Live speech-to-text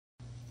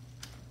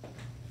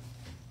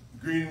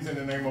Greetings in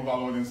the name of our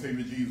Lord and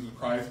Savior Jesus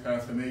Christ.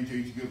 Pastor Major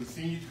H. Gilbert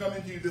Sr.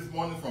 coming to you this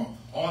morning from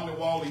On the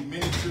Wall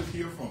Ministries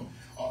here from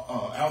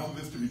Alta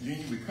Vista,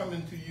 Virginia. We're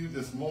coming to you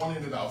this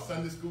morning at our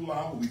Sunday school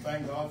hour. We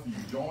thank God for you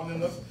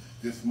joining us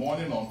this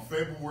morning on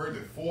February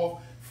the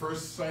 4th,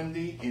 first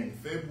Sunday in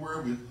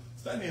February. We're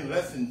studying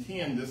lesson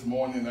 10 this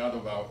morning out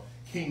of our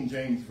King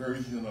James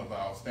Version of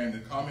our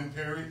standard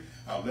commentary.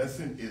 Our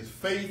lesson is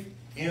Faith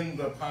in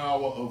the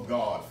Power of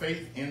God.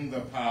 Faith in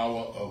the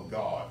Power of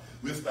God.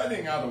 We're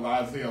studying out of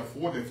Isaiah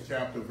 40th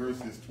chapter,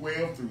 verses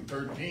 12 through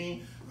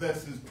 13,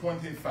 verses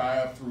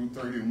 25 through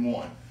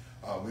 31.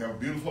 We have a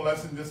beautiful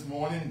lesson this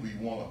morning. We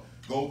want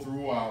to go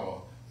through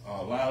our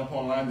line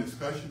upon line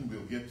discussion. We'll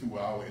get to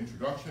our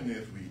introduction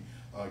as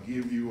we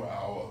give you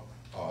our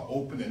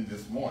opening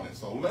this morning.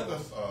 So let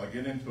us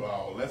get into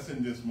our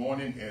lesson this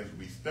morning as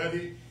we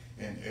study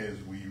and as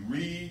we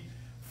read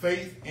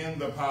Faith in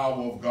the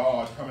Power of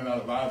God, coming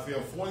out of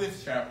Isaiah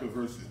 40th chapter,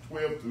 verses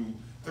 12 through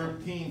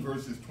 13,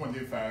 verses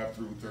 25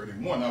 through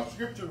 31. Our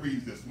scripture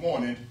reads this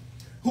morning,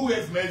 "Who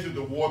has measured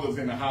the waters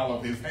in the hollow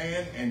of his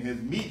hand, and has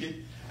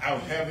meted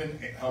out heaven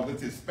with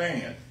his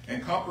span,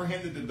 and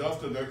comprehended the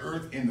dust of the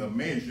earth in the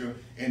measure,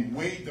 and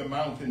weighed the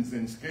mountains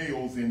in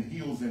scales, and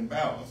hills in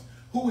balance?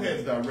 Who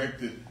has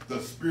directed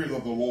the Spirit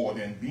of the Lord,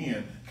 and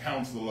being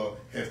counselor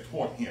has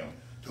taught him?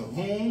 To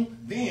whom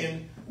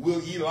then will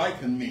ye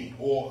liken me,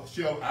 or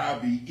shall I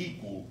be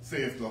equal,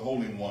 saith the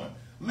Holy One?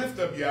 Lift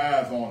up your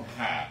eyes on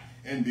high,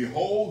 and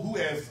behold, who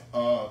has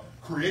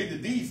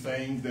created these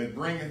things, that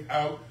bringeth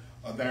out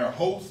their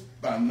hosts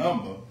by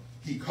number.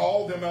 He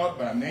called them out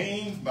by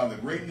names, by the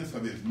greatness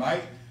of his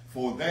might,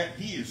 for that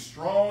he is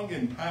strong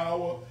in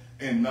power,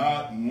 and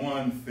not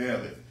one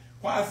faileth.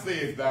 Why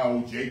sayest thou,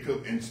 O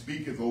Jacob, and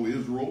speakest, O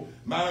Israel,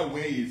 my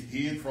way is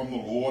hid from the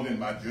Lord, and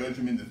my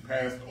judgment is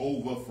passed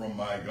over from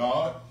my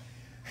God?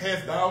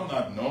 Hast thou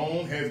not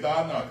known, hast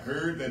thou not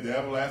heard, that the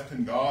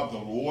everlasting God, the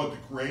Lord, the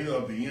creator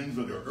of the ends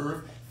of the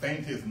earth,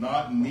 fainteth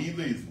not,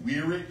 neither is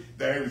weary?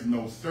 There is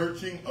no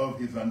searching of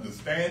his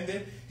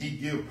understanding. He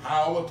give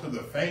power to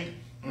the faint,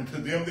 and to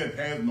them that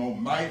have no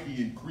might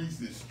he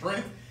increases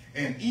strength.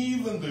 And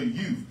even the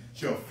youth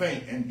shall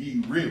faint and be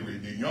weary.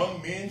 The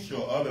young men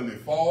shall utterly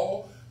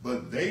fall,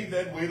 but they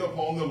that wait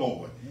upon the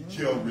Lord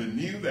shall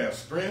renew their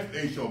strength.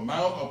 They shall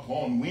mount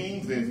upon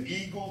wings as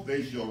eagles.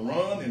 They shall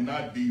run and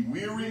not be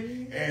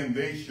weary, and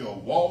they shall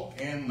walk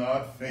and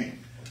not faint."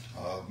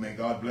 May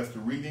God bless the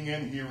reading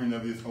and hearing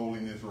of his holy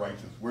and his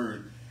righteous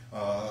word.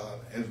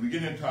 As we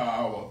get into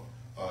our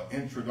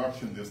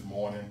introduction this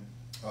morning,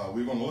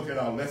 we're going to look at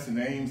our lesson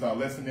aims. Our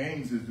lesson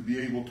aims is to be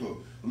able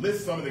to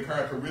list some of the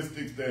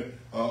characteristics that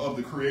of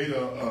the Creator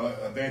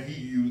that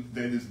he used,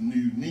 that is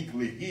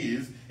uniquely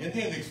his, and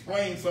then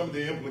explain some of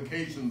the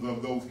implications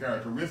of those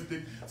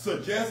characteristics,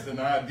 suggest an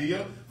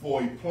idea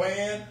for a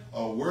plan,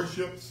 a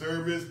worship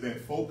service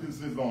that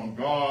focuses on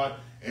God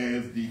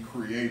as the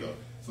Creator.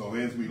 So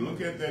as we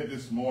look at that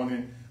this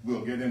morning,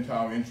 we'll get into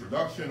our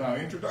introduction. Our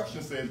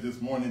introduction says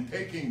this morning,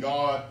 taking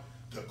God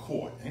to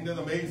court. Ain't that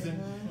amazing?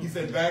 He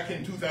said back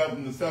in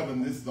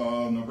 2007, this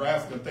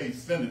Nebraska state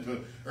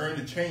senator,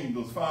 Ernie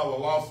Chambers, filed a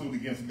lawsuit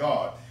against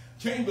God.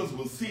 Chambers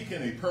was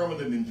seeking a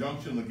permanent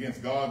injunction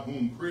against God,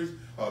 whom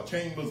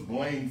Chambers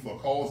blamed for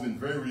causing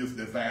various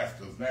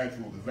disasters,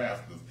 natural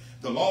disasters.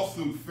 The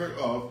lawsuit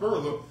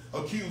further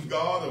accused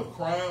God of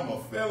crime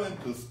of failing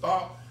to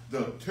stop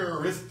the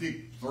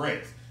terroristic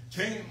threats.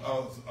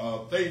 Chambers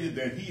stated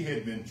that he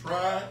had been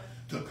tried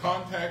to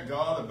contact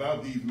God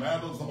about these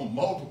matters on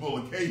multiple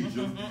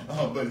occasions,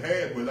 but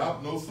had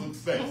without no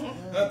success.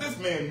 Now, this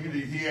man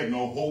really, he had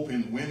no hope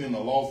in winning a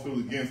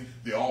lawsuit against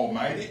the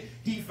Almighty.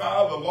 He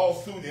filed a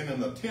lawsuit in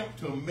an attempt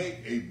to make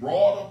a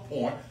broader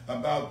point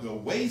about the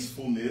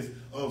wastefulness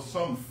of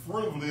some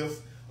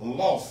frivolous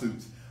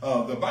lawsuits.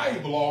 The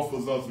Bible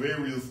offers us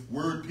various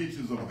word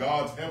pictures of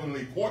God's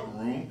heavenly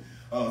courtroom.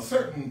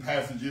 Certain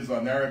passages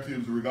are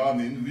narratives regarding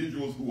the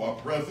individuals who are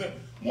present,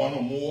 one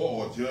or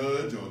more, or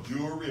judge, or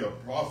jury, or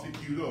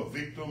prosecutor, or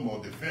victim,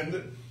 or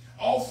defendant.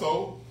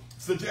 Also,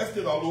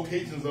 suggested are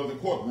locations of the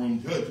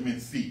courtroom,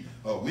 judgment seat,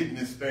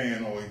 witness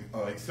stand,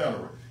 or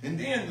etc. And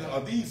then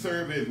these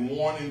serve as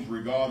warnings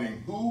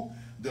regarding who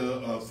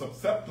is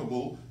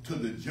susceptible to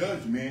the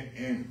judgment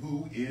and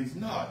who is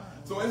not.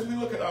 So as we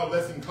look at our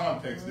lesson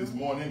context this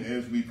morning,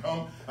 as we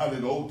come out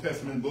of the Old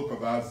Testament book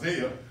of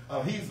Isaiah,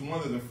 he's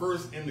one of the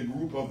first in the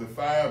group of the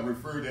five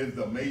referred as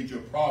the major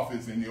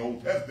prophets in the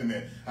Old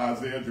Testament: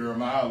 Isaiah,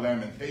 Jeremiah,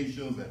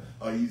 Lamentations,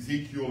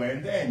 Ezekiel,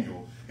 and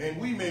Daniel. And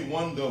we may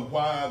wonder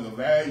why the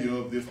value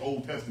of this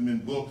Old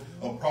Testament book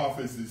of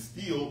prophets is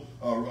still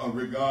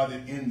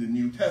regarded in the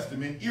New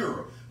Testament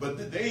era. But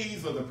the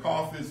days of the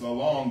prophets are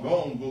long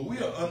gone, but we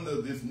are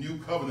under this new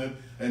covenant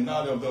and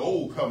not of the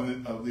old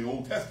covenant of the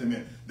Old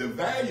Testament. The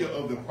value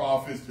of the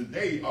prophets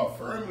today are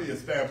firmly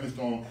established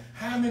on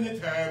how many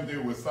times they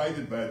were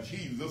cited by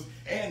Jesus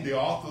and the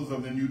authors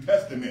of the New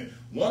Testament.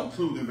 One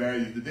clue to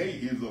value today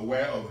is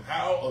aware of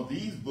how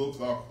these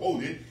books are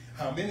quoted,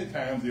 how many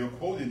times they are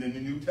quoted in the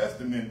New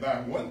Testament.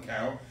 By one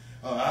count,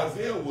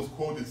 Isaiah was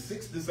quoted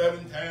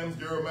 67 times,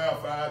 Jeremiah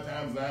 5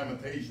 times,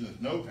 Lamentations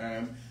no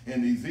times,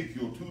 and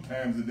Ezekiel 2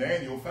 times, and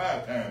Daniel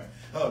 5 times.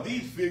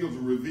 These figures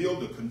reveal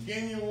the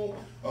continual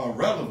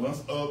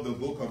relevance of the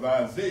book of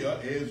Isaiah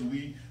as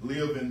we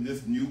live in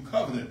this new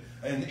covenant.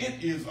 And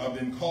it is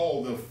been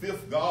called the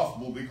fifth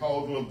gospel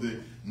because of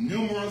the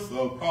numerous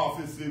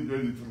prophecies that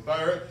are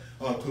declared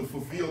to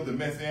fulfill the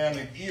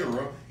Messianic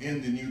era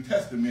in the New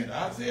Testament.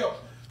 Isaiah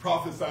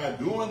prophesied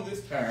during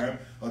this time,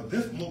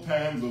 dismal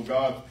times of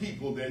God's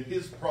people, that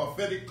his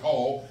prophetic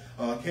call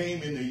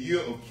came in the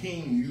year of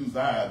King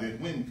Uzziah, that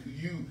when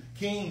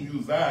King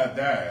Uzziah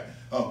died,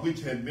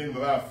 which had been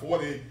about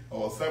 40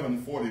 or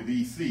 740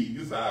 BC.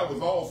 Uzziah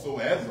was also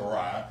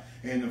Azariah,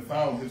 and the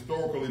final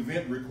historical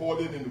event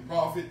recorded in the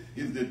prophet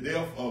is the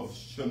death of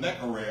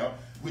Sennacherib,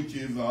 which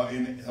is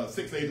in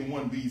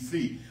 681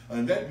 BC.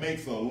 And that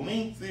makes a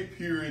lengthy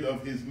period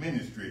of his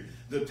ministry.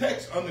 The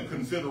text under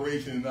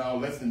consideration in our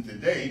lesson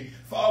today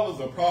follows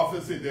a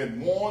prophecy that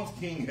warns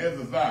King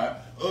Hezekiah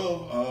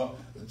of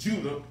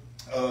Judah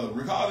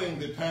regarding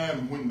the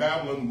time when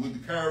Babylon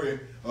would carry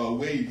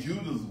away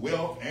Judah's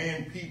wealth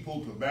and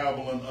people to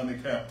Babylon under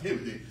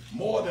captivity.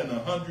 More than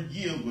 100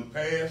 years would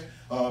pass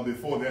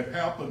before that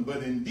happened,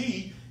 but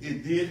indeed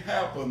it did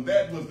happen.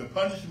 That was the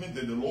punishment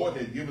that the Lord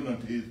had given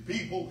unto his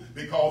people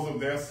because of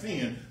their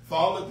sin,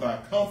 followed by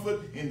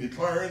comfort in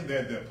declaring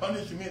that their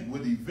punishment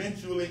would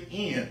eventually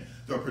end.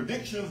 The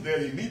predictions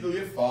that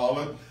immediately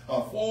followed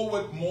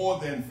forward more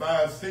than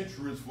 5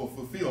 centuries for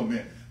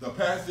fulfillment. The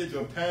passage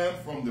of time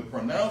from the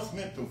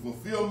pronouncement to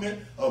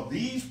fulfillment of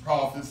these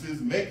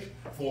prophecies makes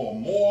for a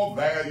more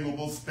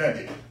valuable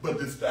study. But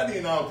the study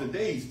in our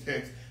today's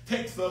text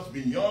takes us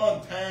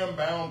beyond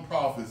time-bound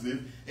prophecies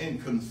in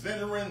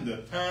considering the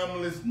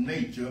timeless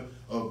nature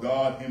of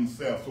God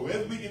himself. So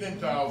as we get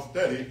into our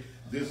study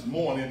this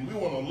morning, we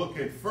want to look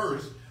at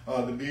first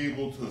to be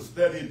able to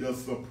study the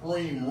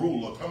supreme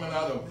ruler, coming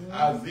out of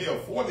Isaiah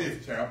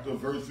 40th chapter,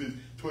 verses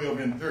 12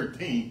 and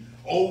 13,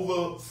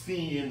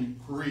 overseeing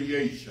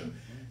creation.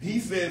 He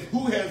says,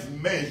 who has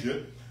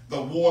measured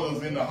the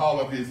waters in the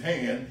hollow of his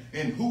hand,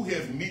 and who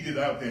has meted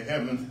out the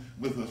heavens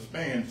with a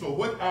span? So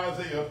what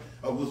Isaiah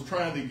was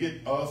trying to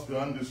get us to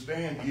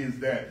understand is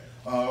that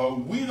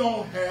we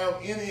don't have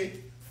any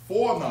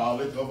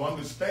foreknowledge of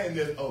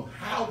understanding of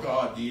how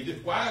God did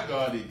it, why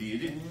God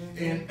did it.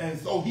 And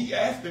so he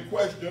asked the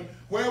question,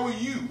 where were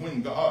you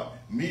when God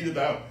meted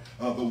out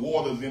the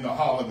waters in the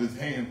hollow of his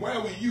hand? Where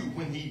were you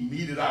when he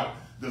meted out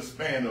the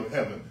span of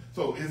heaven?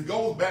 So it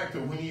goes back to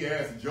when he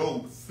asked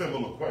Job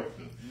similar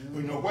questions.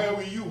 You know, where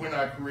were you when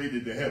I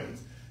created the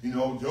heavens? You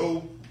know,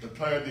 Job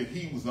declared that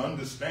he was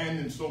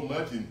understanding so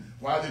much, and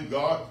why did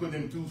God put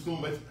him through so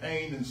much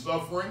pain and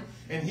suffering?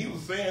 And he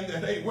was saying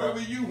that, hey, where were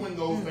you when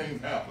those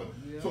things happened?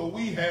 Yeah. So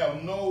we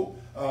have no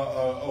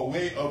a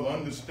way of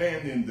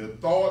understanding the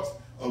thoughts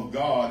of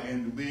God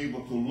and to be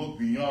able to look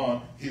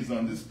beyond his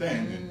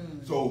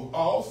understanding. So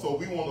also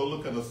we want to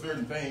look at a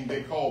certain thing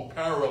they call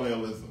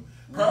parallelism.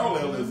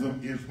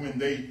 Parallelism is when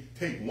they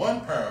take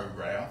one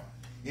paragraph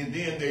and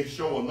then they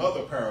show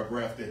another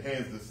paragraph that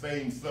has the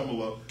same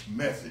similar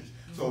message.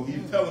 So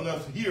he's telling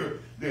us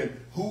here that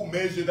who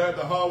measured out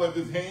the hollow of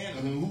his hand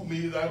and who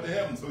meted out the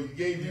heaven. So he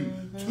gave you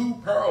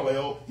two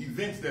parallel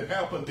events that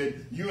happened that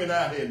you and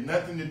I had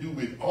nothing to do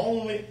with.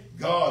 Only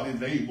God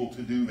is able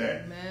to do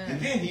that. Amen. And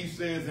then he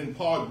says in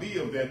part B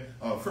of that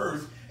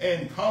first,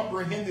 and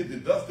comprehended the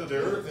dust of the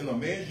earth in a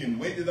measure and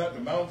weighted out the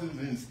mountains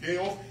in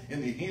scales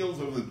in the hills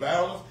of his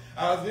balance.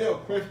 Isaiah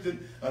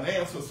questioned an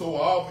answer so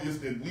obvious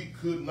that we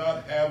could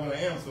not have an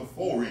answer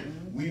for it.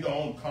 We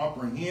don't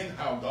comprehend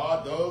how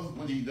God does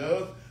what he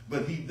does,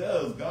 but he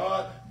does.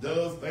 God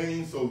does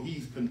things, so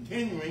he's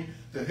continuing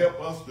to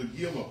help us to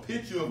give a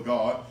picture of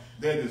God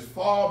that is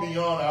far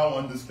beyond our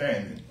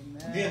understanding.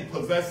 Amen. Then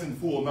possessing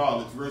full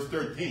knowledge, verse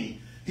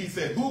 13, he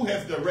said, who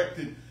has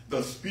directed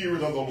the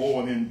Spirit of the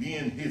Lord, and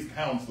being his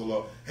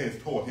counselor has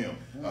taught him?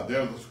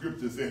 There's a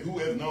scripture that says, who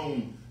has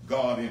known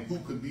God and who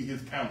could be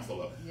his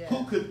counselor? Yes.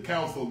 Who could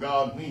counsel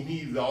God when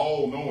he's the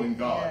all-knowing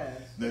God?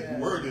 Yes. The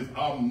word is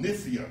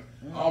omniscient.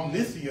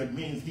 Omniscient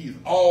means he's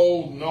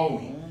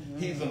all-knowing.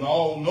 He's an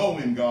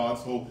all-knowing God.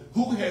 So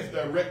who has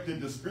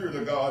directed the Spirit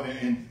of God,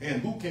 and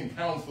who can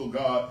counsel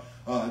God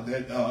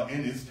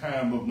in his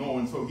time of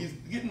knowing? So he's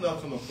getting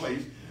us in a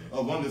place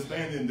of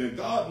understanding that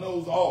God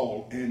knows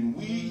all, and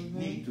we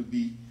need to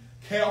be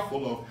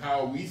careful of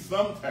how we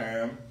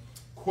sometimes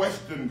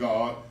question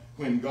God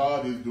when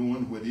God is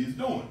doing what he's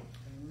doing.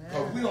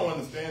 Because we don't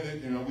understand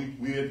it. You know,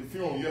 we had the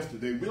funeral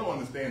yesterday. We don't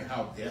understand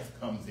how death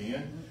comes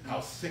in,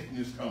 how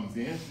sickness comes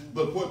in.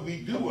 But what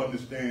we do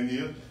understand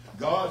is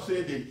God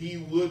said that he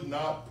would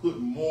not put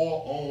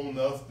more on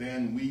us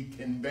than we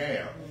can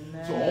bear.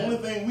 Amen. So the only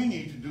thing we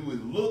need to do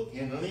is look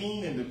and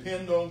lean and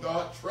depend on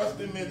God, trust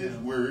him in his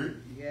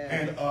word,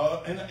 and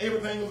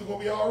everything is going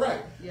to be all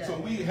right. Yeah. So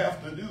we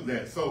have to do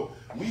that. So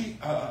we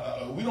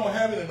don't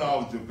have any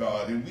knowledge of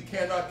God, and we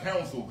cannot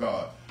counsel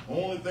God. The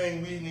only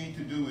thing we need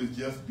to do is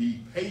just be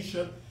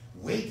patient,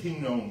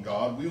 waiting on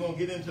God. We're going to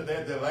get into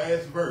that, the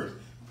last verse.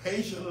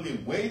 patiently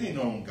waiting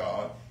on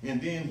God,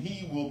 and then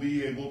he will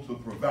be able to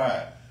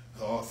provide.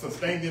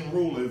 Sustaining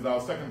rule is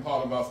our second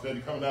part of our study,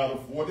 coming out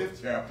of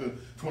 40th chapter,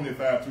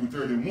 25 through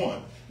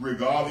 31,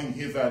 regarding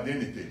his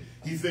identity.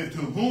 He said, to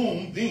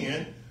whom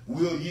then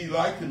will ye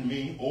liken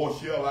me, or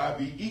shall I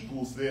be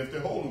equal, saith the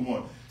Holy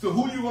One? So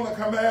who you going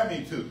to compare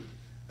me to?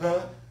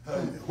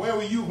 Where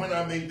were you when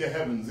I made the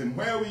heavens? And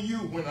where were you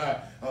when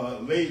I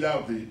laid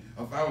out the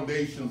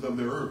foundations of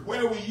the earth?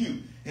 Where were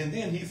you? And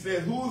then he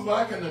said, who is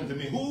likened unto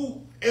me?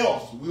 Who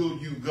else will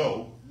you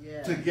go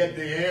to get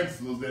the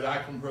answers that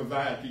I can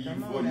provide to you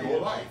for your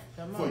life,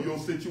 for your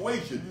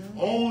situation?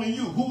 Only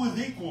you. Who is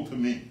equal to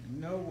me?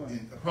 No one.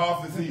 In the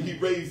prophecy, he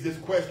raised this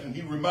question.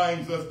 He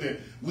reminds us that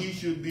we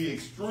should be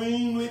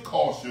extremely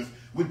cautious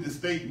with the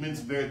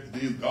statements that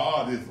this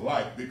God is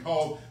like,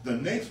 because the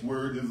next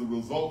word is a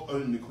result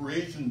of the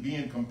creation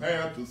being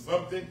compared to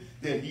something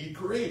that he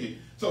created.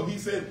 So he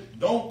said,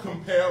 don't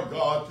compare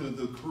God to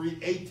the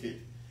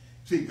created.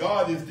 See,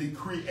 God is the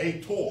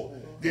creator.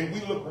 Then we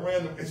look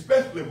around,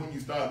 especially when you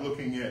start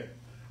looking at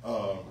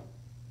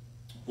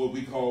what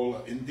we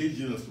call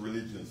indigenous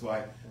religions,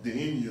 like the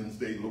Indians.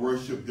 They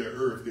worship the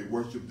earth, they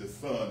worship the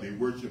sun, they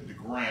worship the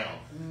ground,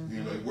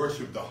 you know, they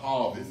worship the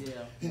harvest.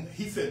 And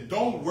he said,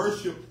 don't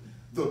worship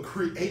the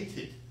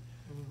created.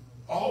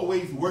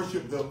 Always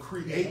worship the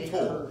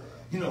creator.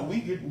 You know, we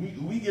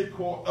get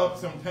caught up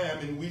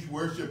sometimes and we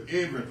worship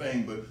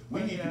everything, but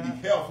we need to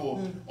be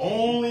careful.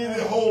 Only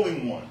the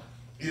Holy One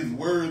is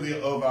worthy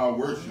of our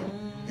worship.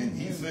 And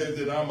he says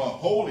that I'm a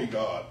holy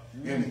God,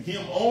 and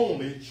him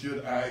only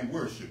should I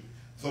worship.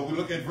 So we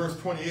look at verse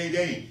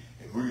 28a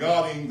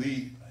regarding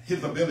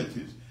his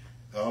abilities.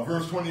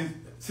 Verse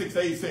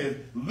 26a says,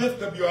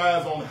 lift up your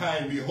eyes on high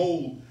and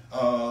behold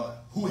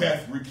who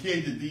hath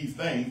recreated these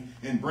things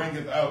and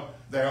bringeth out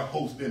their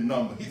host in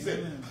number. He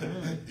said,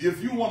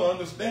 if you want to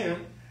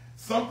understand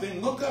something,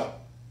 look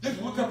up.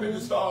 Just look up at the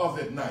stars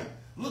at night.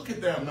 Look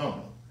at their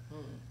number.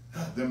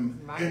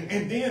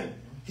 And then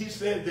he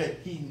said that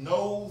he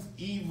knows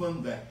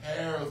even the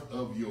hairs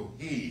of your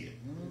head.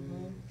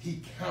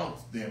 He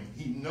counts them.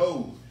 He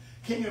knows.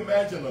 Can you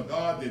imagine a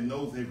God that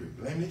knows every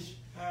blemish,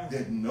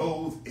 that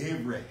knows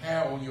every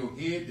hair on your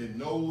head, that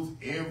knows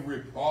every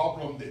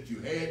problem that you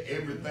had,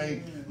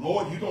 everything?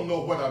 Lord, you don't know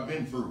what I've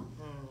been through.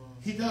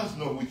 He does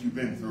know what you've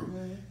been through.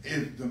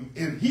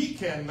 If he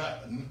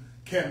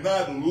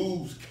cannot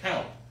lose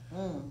count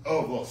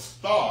of a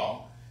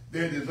star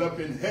that is up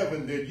in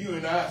heaven that you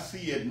and I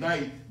see at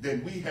night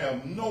that we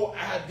have no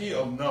idea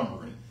of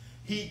numbering,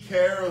 he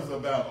cares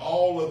about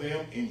all of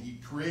them, and he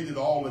created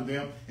all of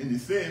them. And he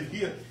says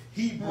here,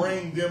 he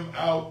brings them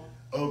out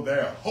of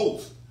their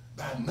host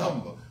by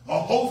number. A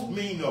host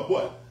means a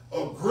what?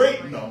 A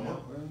great number.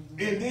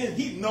 And then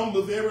he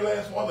numbers every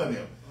last one of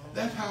them.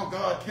 That's how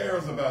God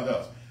cares about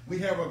us. We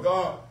have a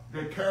God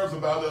that cares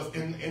about us.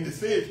 And it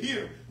says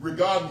here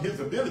regarding his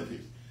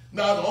abilities.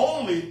 Not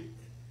only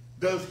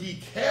does he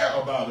care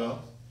about us,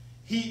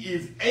 he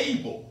is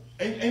able.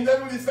 Ain't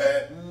that what he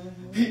said?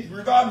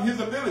 Regarding his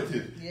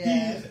abilities. He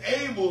is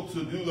able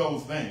to do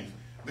those things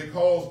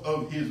because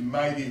of his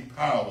mighty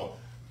power.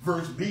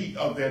 Verse B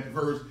of that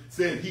verse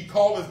said, he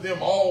calleth them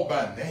all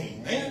by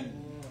name, and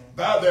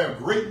by their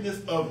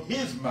greatness of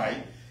his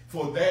might,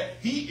 for that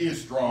he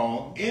is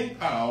strong in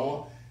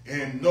power,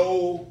 and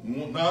no,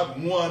 not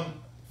one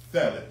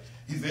faileth.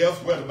 He says,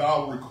 elsewhere the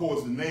Bible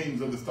records the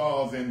names of the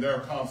stars and their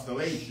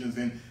constellations,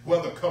 and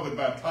whether covered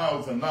by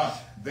clouds or not,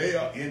 they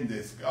are in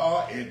the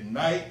sky at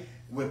night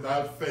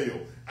without fail.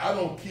 I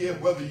don't care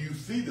whether you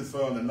see the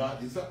sun or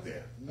not, it's up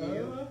there.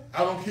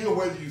 I don't care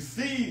whether you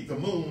see the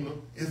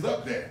moon, it's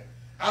up there.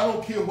 I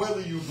don't care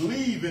whether you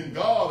believe in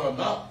God or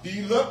not,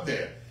 he's up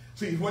there.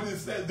 See, what it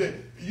says that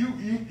you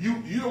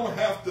don't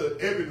have to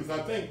evidence.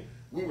 I think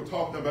we were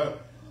talking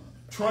about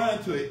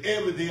trying to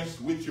evidence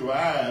with your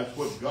eyes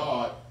what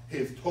God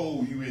has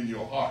told you in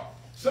your heart.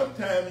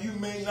 Sometimes you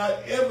may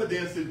not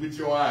evidence it with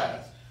your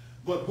eyes,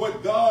 but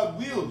what God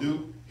will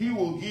do, he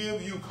will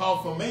give you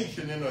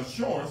confirmation and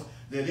assurance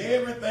that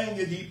everything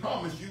that he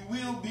promised you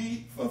will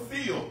be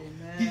fulfilled.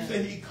 He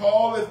said he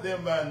calleth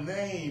them by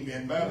name,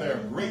 and by their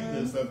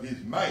greatness of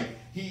his might.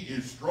 He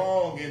is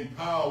strong in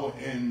power,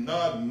 and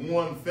not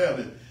one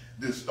faileth.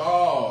 The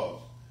stars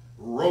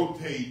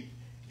rotate,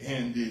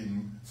 and the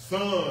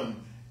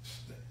sun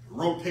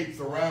rotates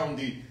around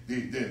the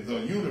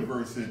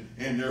universe,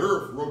 and the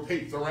earth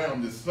rotates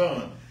around the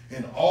sun.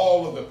 And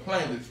all of the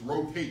planets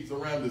rotates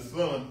around the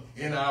sun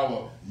in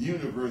our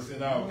universe,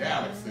 in our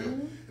galaxy.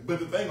 But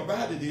the thing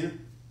about it is,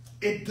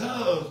 it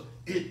does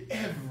it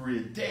every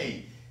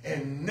day.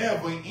 And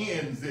never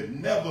ends, it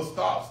never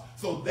stops.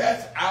 So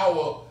that's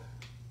our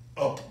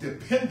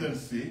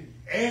dependency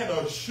and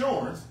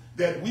assurance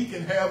that we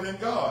can have in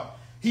God.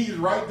 He's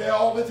right there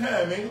all the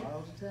time, ain't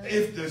he?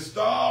 If the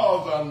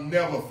stars are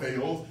never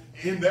fails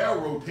in their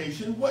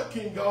rotation, what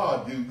can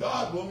God do?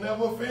 God will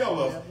never fail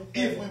us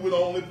if we would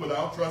only put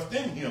our trust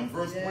in him.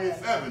 Verse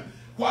 27,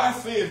 why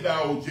sayest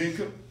thou, O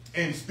Jacob,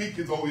 and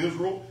speakest, O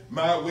Israel,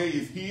 my way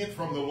is hid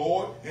from the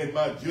Lord, and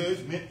my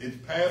judgment is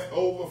passed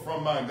over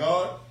from my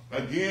God?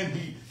 Again,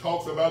 he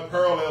talks about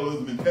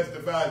parallelism and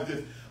testifies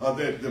this,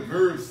 that the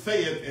verbs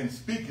say it and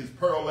speak is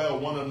parallel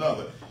one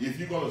another. If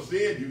you're going to say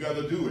it, you got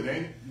to do it,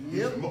 ain't it?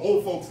 Yep.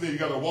 Old folks say you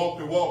got to walk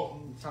the walk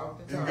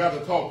and you got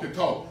to talk the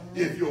talk.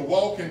 If you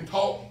walk and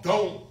talk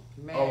don't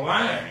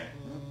align,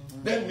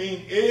 that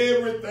means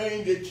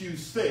everything that you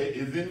say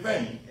is in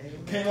vain.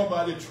 Can't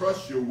nobody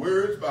trust your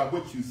words by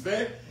what you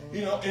say.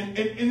 You know, and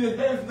it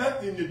has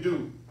nothing to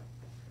do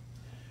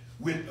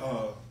with,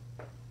 let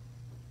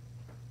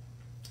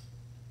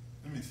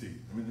me see,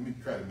 let me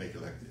try to make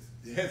it like this.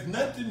 It has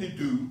nothing to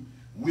do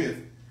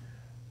with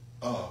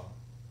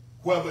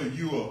whether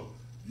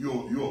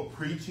you're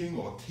preaching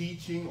or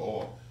teaching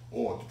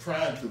or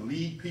trying to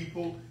lead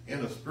people in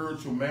a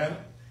spiritual manner.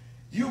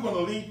 You're going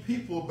to lead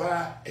people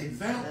by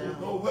example,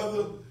 no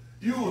whether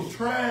you was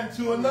trying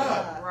to or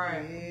not.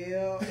 Right.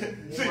 Yeah.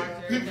 See,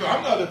 people,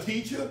 I'm not a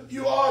teacher.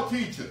 You are a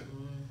teacher.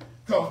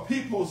 Because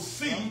people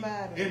see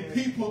and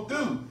people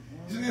do.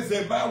 He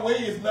said, my way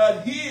is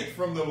not hid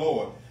from the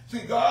Lord. See,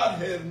 God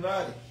has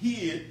not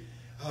hid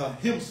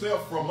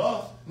himself from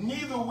us.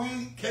 Neither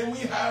can we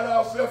hide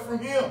ourselves from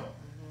him.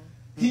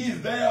 He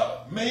is there,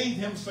 made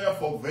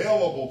himself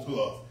available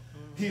to us.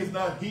 He has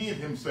not hid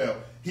himself.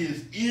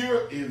 His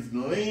ear is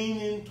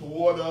leaning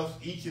toward us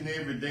each and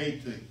every day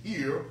to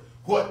hear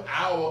what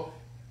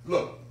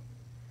look,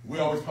 we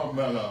always talk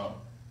about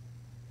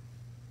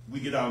we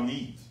get our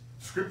needs.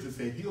 Scripture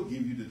said he'll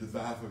give you the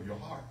desires of your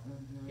heart.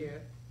 Yeah.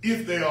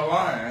 If they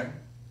align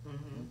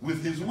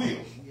with his will.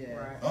 Yeah.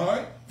 Right. All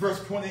right?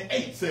 Verse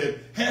 28 said,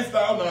 hast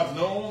thou not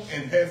known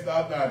and hast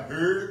thou not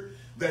heard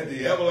that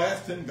the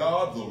everlasting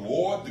God, the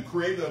Lord, the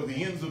creator of the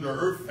ends of the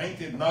earth,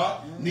 fainteth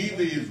not,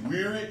 neither is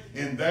weary,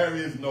 and there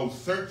is no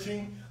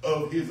searching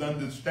of his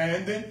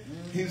understanding.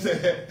 He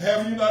said,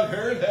 have you not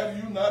heard,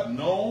 have you not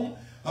known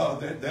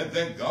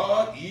that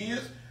God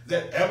is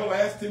that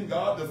everlasting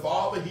God, the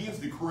Father? He is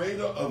the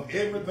creator of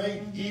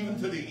everything,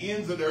 even to the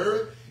ends of the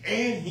earth,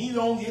 and he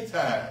don't get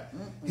tired.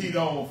 He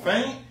don't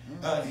faint.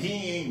 He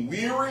ain't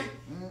weary.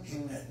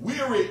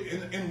 Weary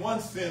in one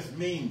sense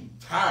means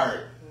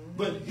tired.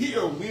 But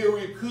here,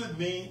 weary could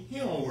mean he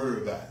don't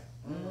worry about it.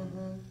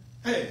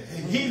 Hey,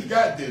 he's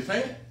got this,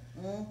 ain't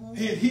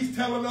it? He's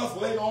telling us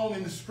later on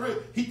in the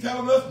script, he's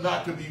telling us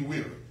not to be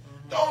weary.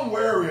 Don't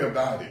worry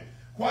about it.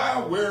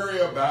 Why worry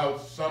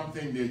about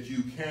something that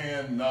you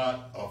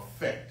cannot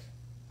affect?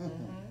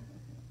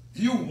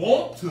 You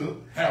want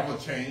to have a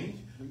change,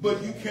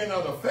 but you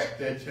cannot affect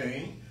that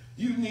change.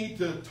 You need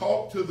to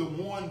talk to the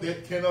one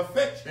that can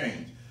affect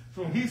change.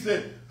 So he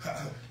said,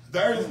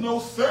 there is no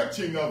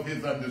searching of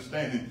his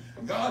understanding.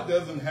 God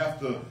doesn't have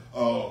to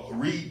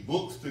read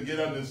books to get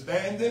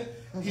understanding.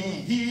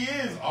 He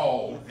is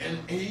all,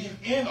 and he's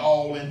in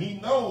all, and he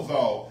knows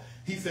all.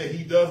 He said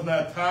he does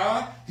not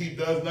tire. He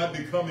does not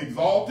become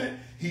exalted.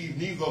 He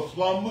neither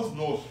slumbers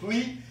nor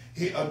sleep.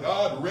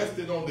 God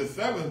rested on the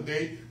seventh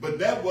day, but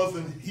that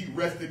wasn't he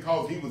rested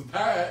because he was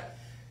tired.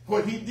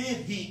 What he did,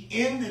 he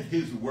ended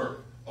his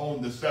work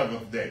on the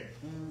seventh day.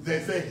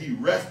 They say he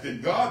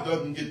rested. God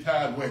doesn't get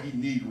tired where he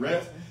needs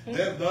rest.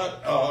 Does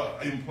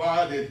not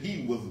imply that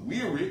he was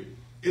weary.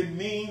 It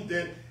means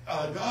that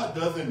God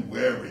doesn't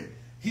worry.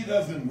 He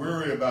doesn't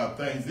worry about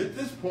things. At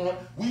this point,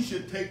 we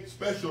should take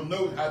special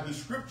note how the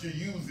scripture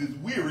uses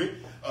weary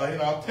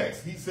in our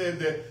text. He said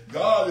that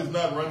God is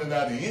not running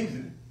out of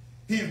energy.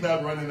 He's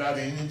not running out of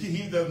energy.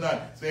 He does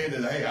not say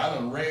that, hey, I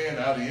done ran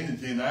out of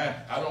energy and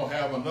I don't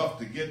have enough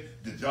to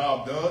get the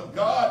job done.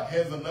 God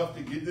has enough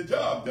to get the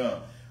job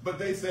done. But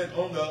they said,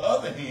 on the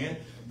other hand,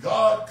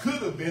 God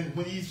could have been,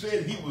 when he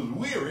said he was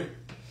weary,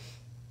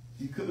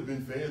 he could have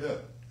been fed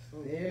up.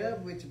 Fed up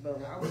with you,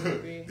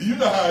 brother. You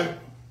know how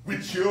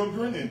with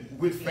children and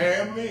with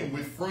family and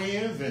with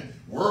friends and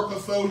work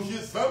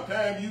associates,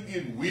 sometimes you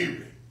get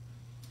weary.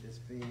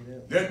 Just fed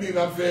up. That means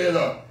I'm fed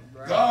up.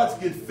 Right.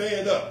 God gets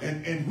fed up,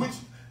 and which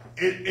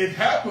it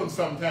happens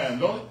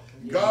sometimes, don't it?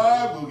 Yeah.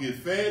 God will get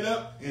fed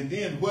up, and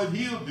then what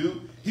he'll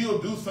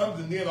do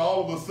something, then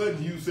all of a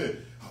sudden you say,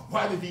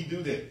 why did he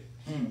do that?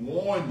 He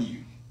warned you.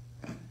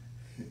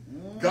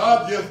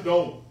 God just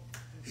don't,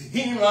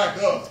 he ain't like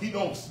us. He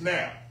don't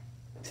snap.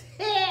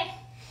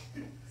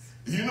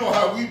 You know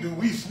how we do.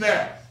 We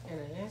snap. In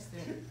an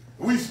instant.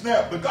 We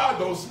snap, but God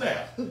don't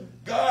snap.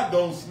 God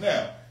don't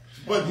snap.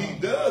 But he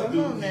does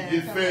he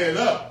gets fed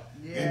up.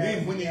 Yeah, and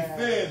then when he's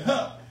fed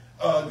up,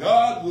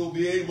 God will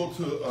be able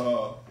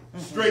to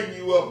straighten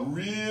you up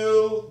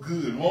real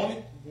good, won't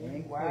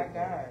he?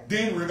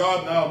 Then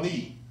regarding our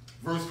need,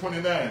 verse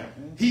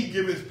 29, he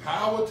giveth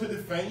power to the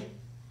faint,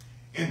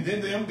 and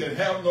then them that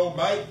have no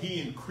might,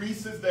 he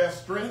increases their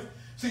strength.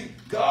 See,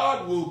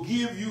 God will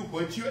give you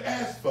what you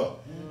ask for.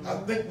 I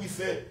think we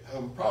said,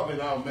 probably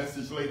in our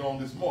message later on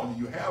this morning,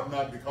 you have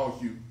not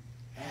because you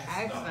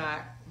ask not.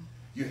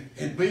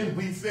 And then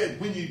we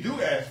said, when you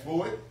do ask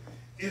for it,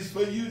 it's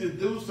for you to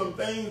do some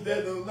things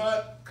that are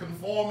not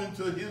conforming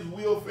to his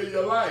will for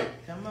your life.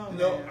 Come on,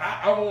 no,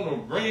 I want a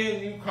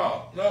brand new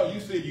car. No,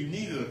 you said you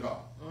needed a car.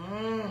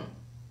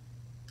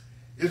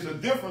 It's a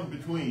difference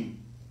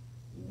between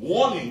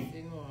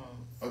wanting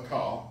a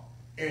car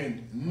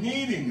in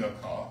needing a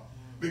car,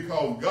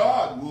 because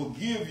God will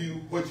give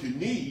you what you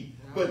need,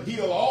 but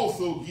he'll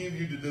also give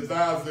you the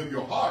desires of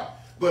your heart.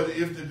 But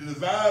if the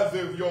desires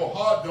of your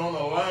heart don't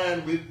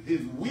align with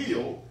his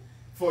will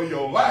for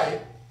your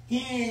life,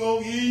 he ain't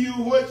going to give you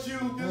what you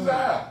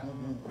desire.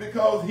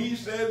 Because he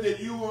said that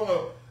you want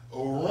to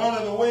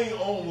running away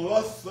on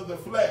lusts of the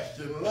flesh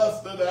and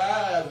lusts of the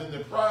eyes and the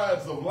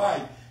prides of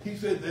life. He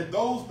said that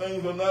those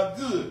things are not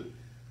good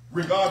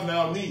regarding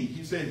our need.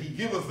 He said he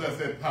gives us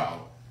that power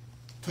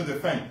to the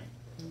faint.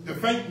 The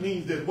faint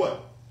means that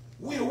what?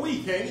 We're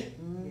weak, ain't it?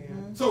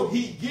 So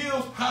he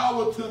gives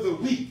power to the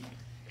weak.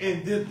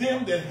 And to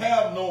them that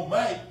have no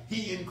might,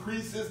 he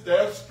increases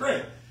their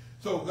strength.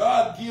 So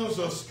God gives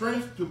us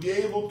strength to be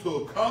able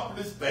to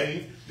accomplish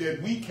things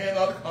that we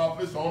cannot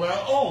accomplish on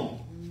our own.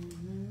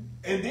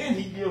 And then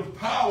he gives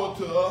power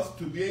to us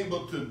to be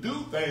able to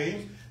do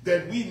things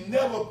that we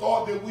never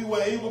thought that we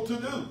were able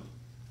to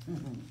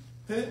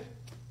do.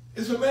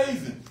 It's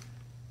amazing.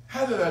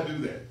 How did I do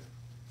that?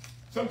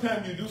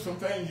 Sometimes you do some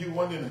things you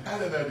wonder, how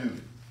did I do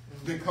it?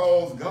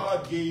 Because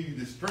God gave you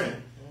the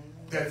strength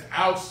that's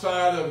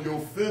outside of your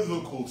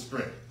physical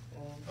strength.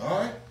 All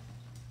right?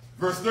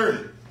 Verse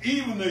 30.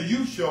 Even the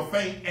youth shall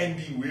faint and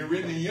be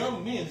weary, and the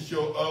young men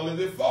shall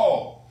utterly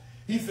fall.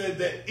 He said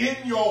that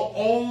in your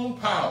own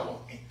power,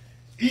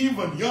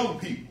 even young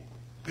people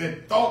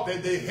that thought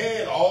that they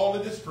had all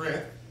of the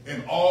strength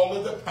and all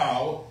of the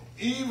power,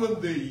 even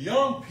the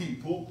young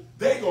people,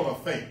 they're going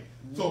to faint.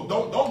 So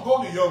don't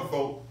go to young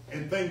folk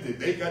and think that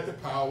they got the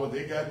power,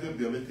 they got the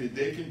ability,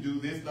 they can do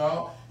this.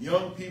 Now,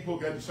 young people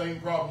got the same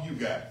problem you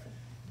got.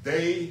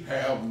 They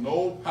have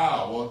no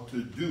power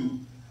to do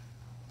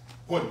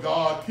what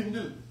God can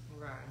do.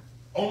 Right.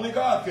 Only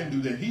God can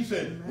do that. He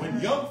said, when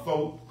young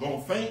folk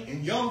going to faint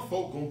and young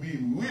folk going to be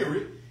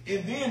weary,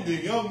 and then the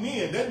young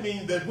men, that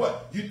means that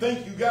what? You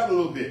think you got a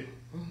little bit.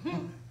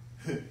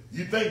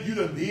 You think you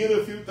done did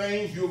a few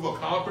things, you've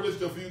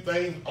accomplished a few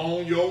things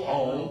on your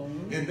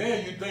own, and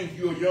then you think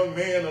you're a young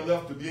man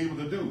enough to be able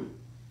to do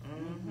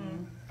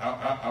it.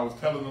 I was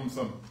telling them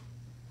some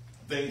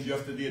things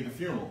yesterday at the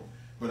funeral,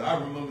 but I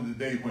remember the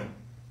day when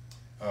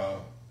I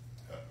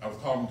was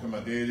talking to my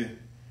daddy,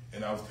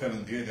 and I was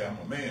telling Daddy I'm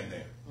a man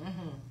now.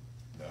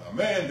 A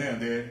man down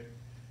there,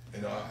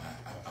 you know,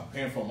 I'm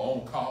paying for my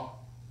own car.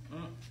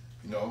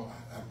 You know,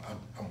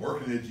 I'm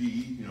working at GE,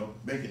 you know,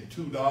 making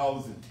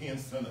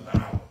 $2.10 an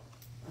hour.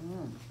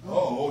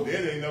 Oh,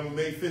 Daddy ain't never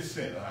made 50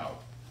 cents an hour.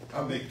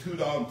 I make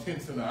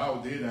 $2.10 an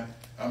hour, Daddy.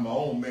 I'm my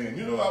own man.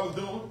 You know what I was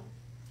doing?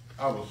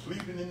 I was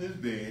sleeping in this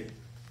bed,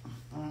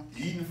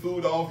 eating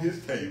food off his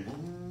table,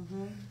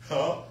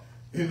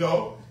 you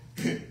know,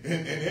 and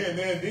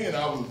then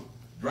I was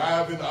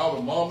driving out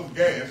of mama's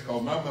gas,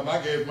 because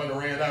my gas money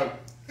ran out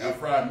that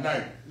Friday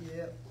night.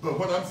 But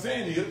what I'm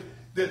saying is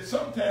that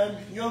sometimes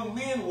young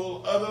men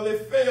will utterly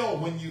fail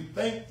when you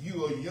think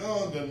you are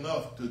young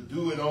enough to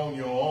do it on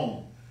your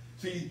own.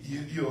 See,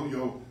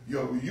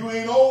 you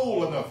ain't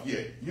old enough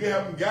yet. You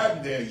haven't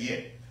gotten there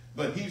yet.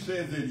 But he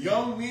says that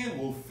young men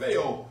will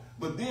fail.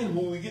 But then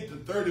when we get to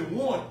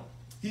 31,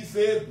 he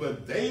says,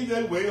 but they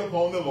that wait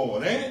upon the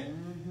Lord, ain't it?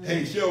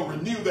 They shall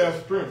renew their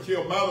strength,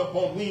 shall mount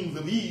upon wings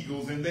of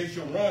eagles, and they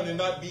shall run and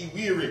not be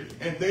weary,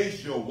 and they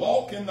shall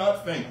walk and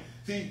not faint.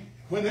 See,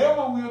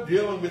 whenever we're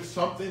dealing with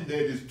something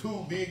that is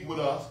too big with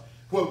us,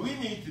 what we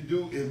need to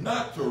do is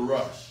not to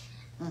rush.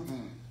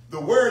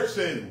 The word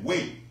says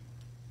wait.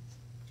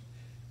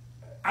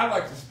 I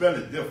like to spell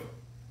it different.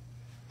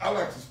 I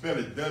like to spell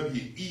it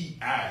W-E-I-G-H-T.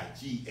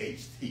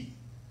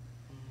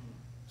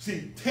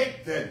 See,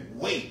 take that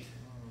weight,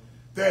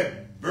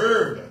 that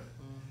burden,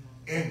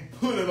 and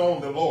put it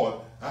on the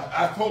Lord.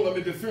 I told him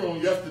at the funeral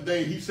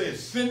yesterday, he said,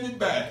 send it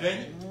back,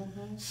 ain't it?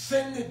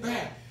 Send it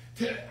back.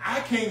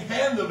 I can't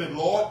handle it,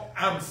 Lord.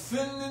 I'm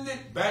sending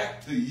it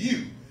back to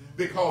you,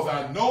 because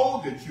I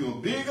know that you're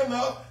big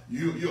enough,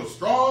 you're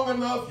strong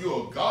enough,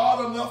 you're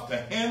God enough to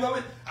handle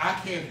it. I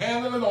can't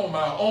handle it on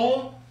my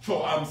own,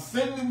 so I'm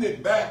sending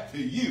it back to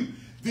you.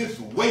 This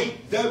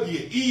weight,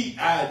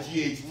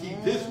 W-E-I-G-H-T,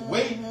 this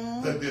weight,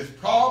 this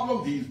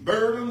problem, these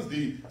burdens,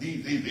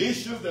 these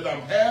issues that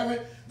I'm having,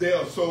 they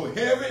are so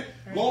heavy.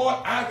 Lord,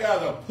 I got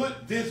to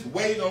put this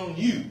weight on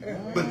you.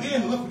 But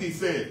then look what he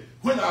said.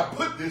 When I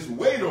put this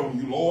weight on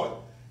you, Lord,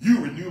 you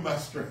renew my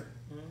strength.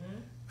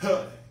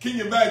 Can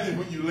you imagine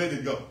when you let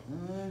it go?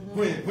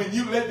 When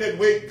you let that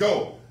weight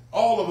go,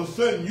 all of a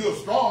sudden you're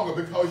stronger,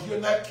 because you're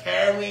not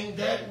carrying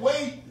that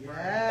weight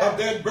of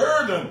that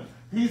burden.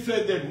 He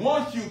said that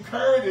once you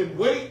carry that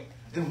weight,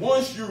 and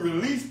once you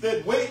release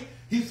that weight,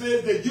 he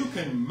said that you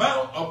can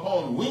mount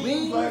upon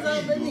wings like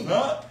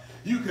eagles.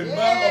 You can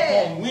mount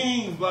upon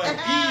wings like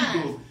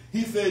eagles.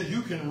 He said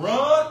you can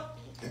run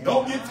and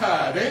don't get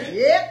tired, ain't it?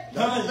 You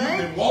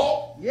can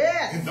walk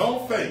and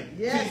don't faint.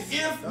 See,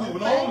 if we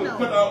would only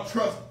put our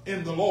trust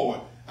in the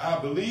Lord, I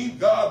believe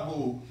God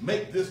will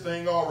make this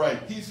thing all right.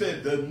 He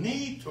said the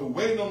need to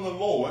wait on the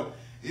Lord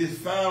is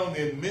found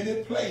in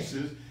many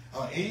places,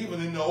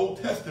 even in the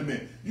Old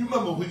Testament. You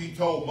remember when he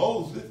told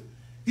Moses?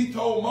 He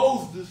told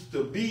Moses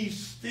to be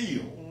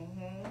still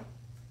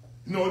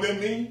You know what that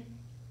means?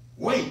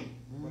 Wait.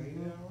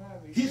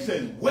 He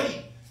says,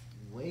 wait.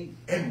 Wait.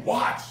 And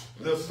watch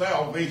the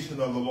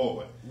salvation of the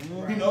Lord.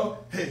 You know,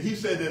 he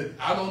said that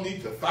I don't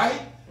need to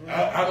fight.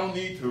 I don't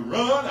need to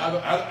run.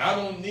 I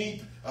don't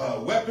need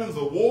weapons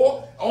of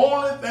war.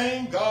 Only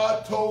thing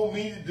God told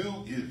me to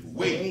do is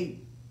wait.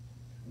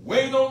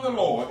 Wait on the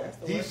Lord.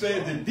 He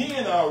said that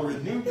then I'll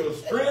renew your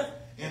strength,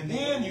 and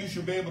then you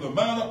should be able to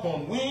mount up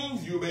on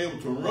wings. You'll be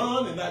able to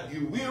run and not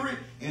get weary,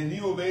 and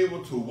you'll be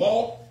able to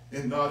walk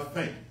and not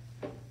faint.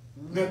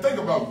 Now think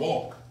about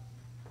walk.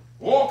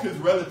 Walk is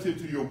relative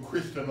to your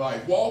Christian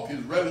life. Walk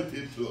is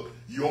relative to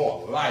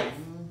your life.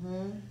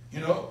 You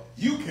know,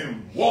 you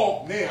can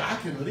walk now. I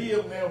can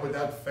live now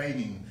without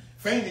fainting.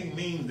 Fainting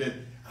means that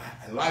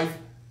life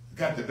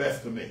got the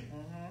best of me.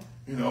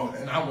 You know,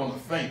 and I want to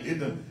faint.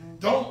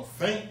 Don't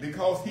faint,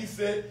 because he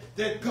said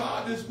that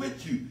God is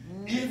with you.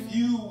 If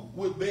you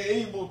would be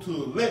able to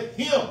let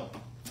him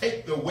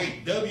take the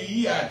weight,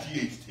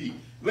 W-E-I-G-H-T,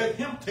 let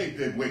him take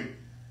that weight.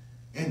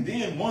 And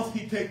then once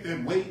he takes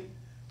that weight,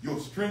 your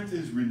strength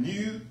is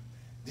renewed.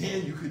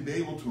 Then you can be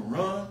able to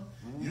run.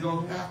 You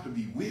don't have to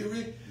be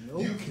weary.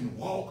 You can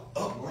walk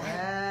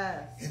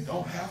upright and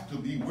don't have to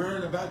be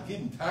worried about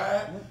getting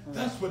tired.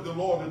 That's what the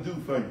Lord will do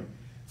for you.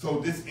 So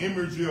this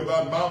imagery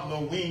about mounting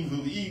on wings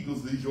of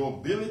eagles is your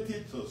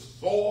ability to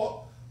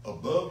soar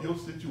above your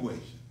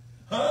situation.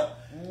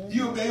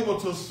 You'll be able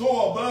to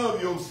soar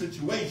above your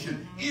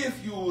situation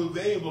if you will be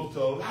able to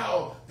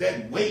allow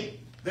that weight,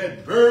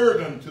 that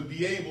burden to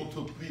be able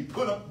to be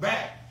put up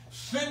back.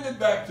 Send it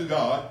back to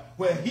God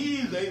where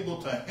he's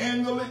able to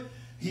handle it.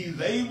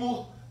 He's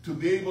able to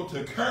be able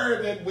to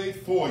carry that weight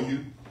for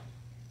you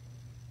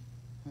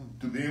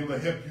to be able to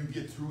help you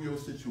get through your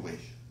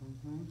situation.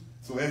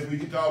 So as we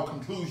get to our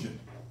conclusion,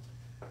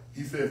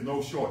 he says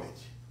no shortage.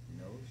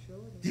 No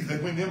shortage. He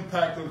said when the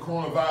impact of the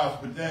coronavirus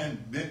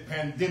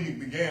pandemic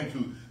began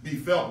to be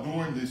felt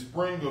during the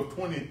spring of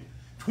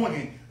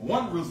 2020,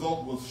 one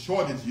result was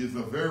shortages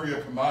of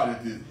various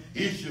commodities.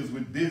 Issues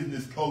with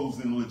business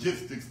closing and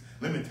logistics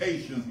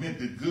limitations meant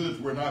that goods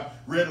were not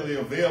readily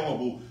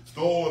available.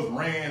 Stores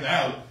ran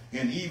out,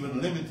 and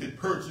even limited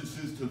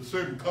purchases to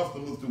certain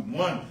customers to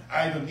one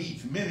item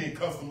each. Many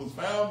customers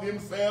found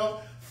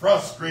themselves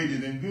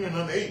frustrated and being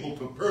unable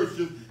to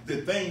purchase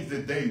the things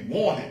that they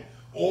wanted,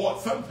 or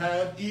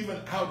sometimes even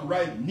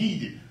outright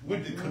needed,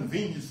 with the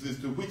conveniences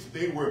to which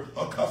they were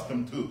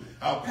accustomed to.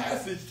 Our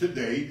passage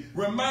today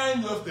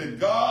reminds us that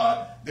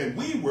God that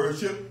we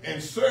worship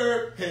and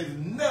serve has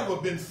never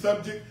been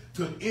subject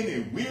to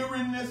any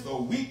weariness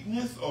or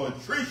weakness or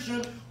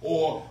attrition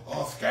or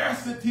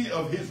scarcity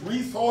of his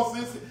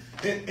resources.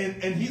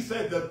 And he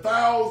said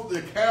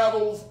the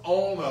cattle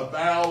on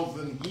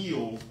 1,000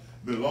 hills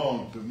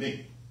belong to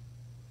me.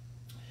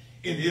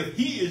 And if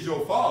he is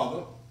your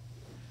father,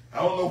 I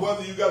don't know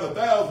whether you got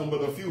 1,000,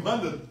 but a few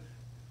hundred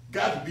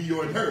got to be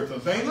your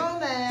inheritance, ain't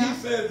it? He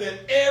says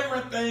that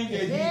everything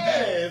that he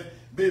has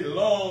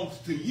belongs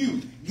to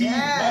you. He's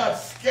not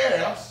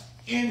scarce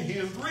in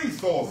his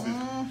resources.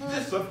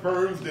 This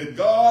affirms that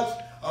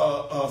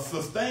God's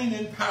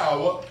sustaining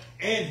power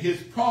and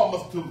his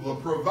promise to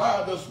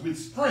provide us with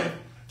strength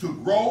to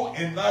grow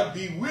and not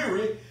be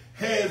weary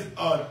has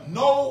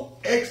no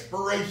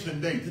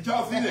expiration date. Did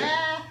y'all see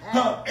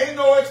that? Ain't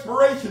no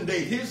expiration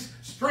date. His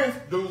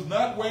strength does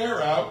not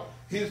wear out.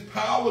 His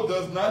power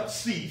does not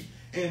cease.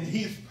 And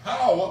his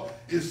power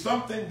is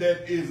something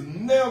that is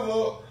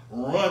never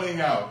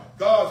running out.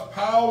 God's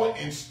power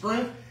and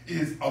strength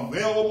is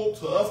available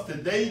to us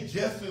today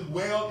just as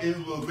well as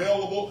it was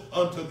available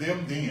unto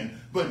them then.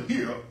 But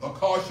here, a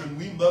caution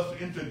we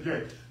must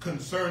interject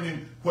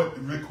concerning what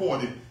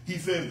recorded. He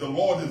says, the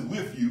Lord is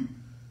with you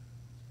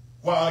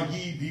while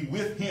ye be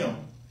with him.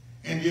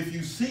 And if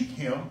you seek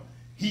him,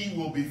 he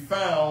will be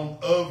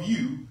found of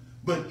you.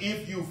 But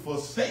if you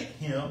forsake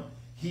him,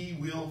 he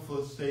will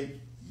forsake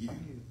you.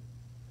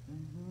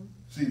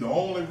 See, the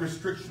only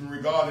restriction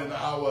regarding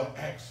our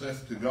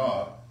access to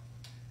God,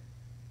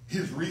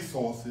 his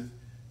resources,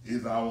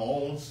 is our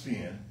own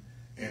sin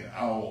and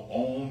our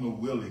own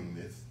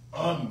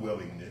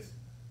unwillingness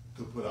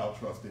to put our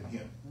trust in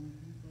him.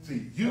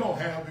 See, you don't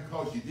have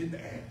because you didn't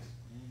ask.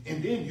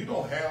 And then you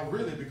don't have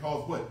really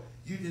because what?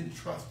 You didn't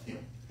trust him.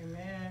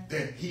 Amen.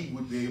 That he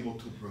would be able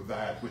to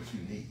provide what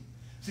you need.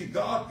 See,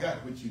 God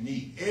got what you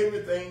need.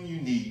 Everything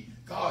you need,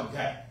 God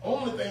got.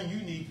 Only thing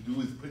you need to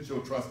do is put your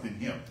trust in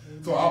him.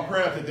 Amen. So our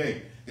prayer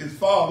today is,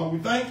 Father, we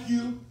thank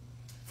you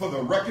for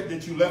the record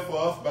that you left for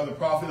us by the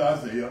prophet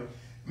Isaiah.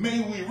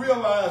 May we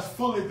realize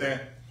fully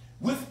that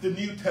with the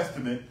New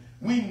Testament,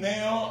 we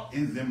now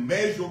is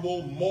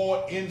immeasurable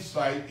more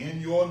insight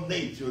in your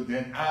nature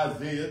than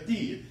Isaiah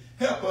did.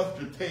 Help us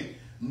to take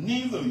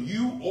neither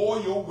you or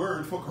your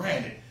word for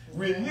granted.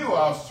 Renew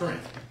our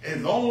strength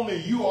as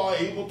only you are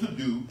able to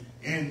do.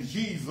 In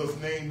Jesus'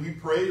 name we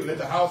pray. Let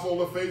the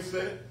household of faith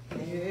say it.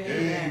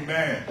 Amen.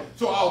 Amen.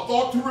 So our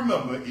thought to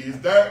remember is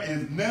there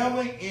is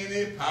never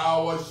any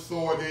power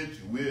shortage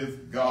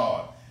with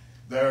God.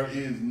 There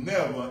is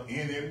never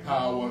any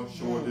power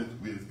shortage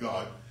with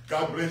God.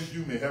 God bless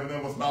you. May heaven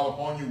ever smile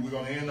upon you. We're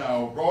going to end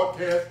our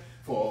broadcast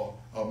for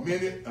a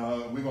minute.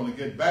 We're going to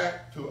get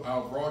back to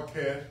our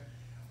broadcast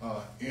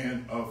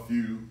in a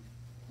few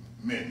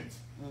minutes.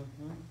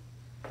 Mm-hmm.